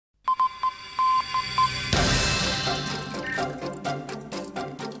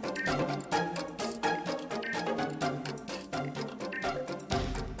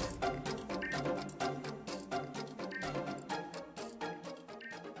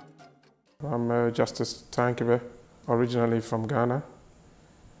I'm Justice Tankebe, originally from Ghana,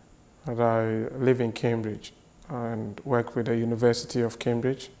 and I live in Cambridge and work with the University of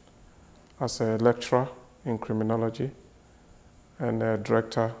Cambridge as a lecturer in criminology and a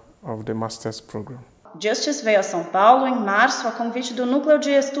director of the master's program. Justice veio a São Paulo em março a convite do Núcleo de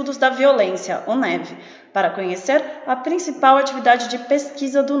Estudos da Violência, UNEV, para conhecer a principal atividade de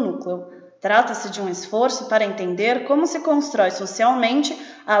pesquisa do Núcleo. Trata-se de um esforço para entender como se constrói socialmente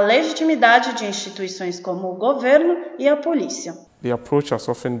a legitimidade de instituições como o governo e a polícia. The approach has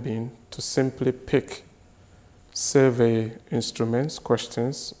often been to simply pick survey instruments,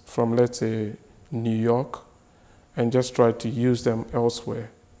 questions from, let's say, New York, and just try to use them elsewhere,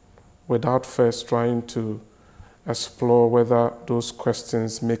 without first trying to explore whether those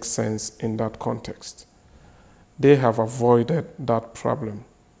questions make sense in that context. They have avoided that problem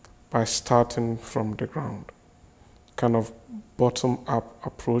by starting from the ground, kind of bottom-up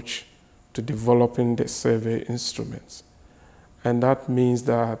approach to developing the survey instruments. And that means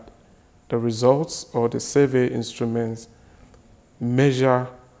that the results or the survey instruments measure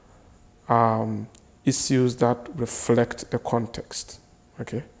issues that reflect the context,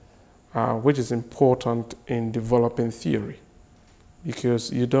 okay? Which is important in developing theory,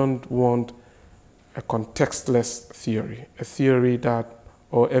 because you don't want a contextless theory, a theory that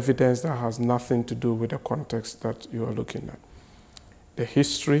or evidence that has nothing to do with the context that you are looking at. The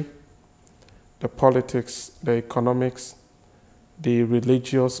history, the politics, the economics, the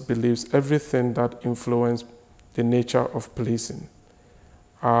religious beliefs, everything that influence the nature of policing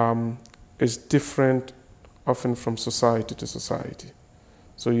is different often from society to society.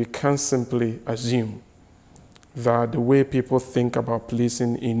 So you can't simply assume that the way people think about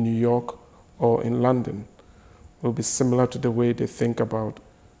policing in New York or in London will be similar to the way they think about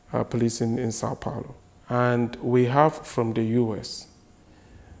policing in São Paulo. And we have from the US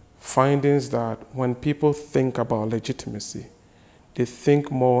findings that when people think about legitimacy, they think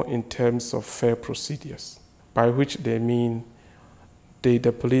more in terms of fair procedures, by which they mean, did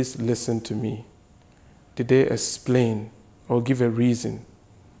the police listen to me? Did they explain or give a reason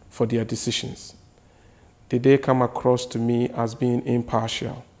for their decisions? Did they come across to me as being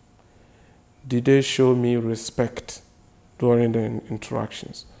impartial? Did they show me respect during the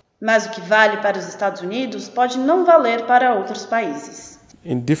interactions? Mas o que vale para os Estados Unidos pode não valer para outros países.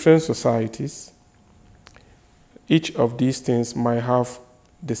 In different societies, each of these things might have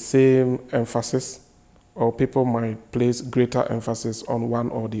the same emphasis, or people might place greater emphasis on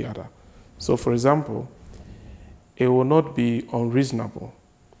one or the other. So, for example, it will not be unreasonable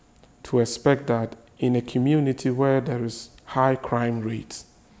to expect that in a community where there is high crime rates,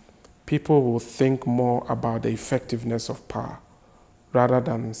 people will think more about the effectiveness of power rather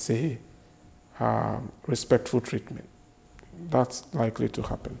than, say, respectful treatment. That's likely to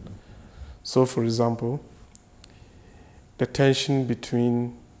happen. So, for example, the tension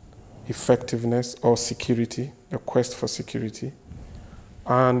between effectiveness or security, the quest for security,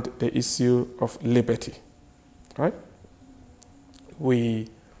 and the issue of liberty, right? We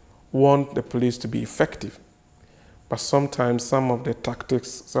want the police to be effective, but sometimes some of the tactics,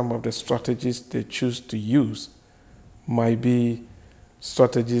 some of the strategies they choose to use might be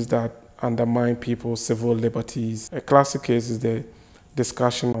strategies that undermine people's civil liberties. A classic case is the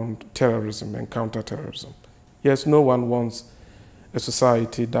discussion on terrorism and counterterrorism. Yes, no one wants a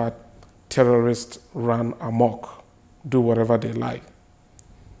society that terrorists run amok, do whatever they like.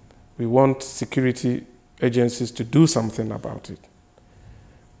 We want security agencies to do something about it.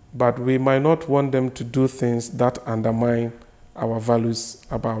 But we might not want them to do things that undermine our values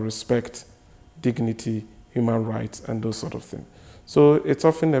about respect, dignity, human rights, and those sort of things. So it's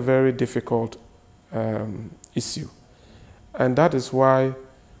often a very difficult issue. And that is why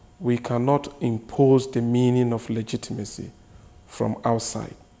we cannot impose the meaning of legitimacy from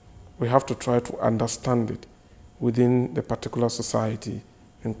outside. We have to try to understand it within the particular society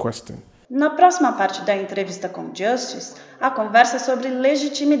in question. Na próxima parte da entrevista com Justice, a conversa é sobre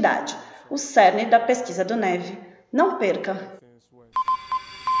legitimidade, o cerne da pesquisa do NEV. Não perca!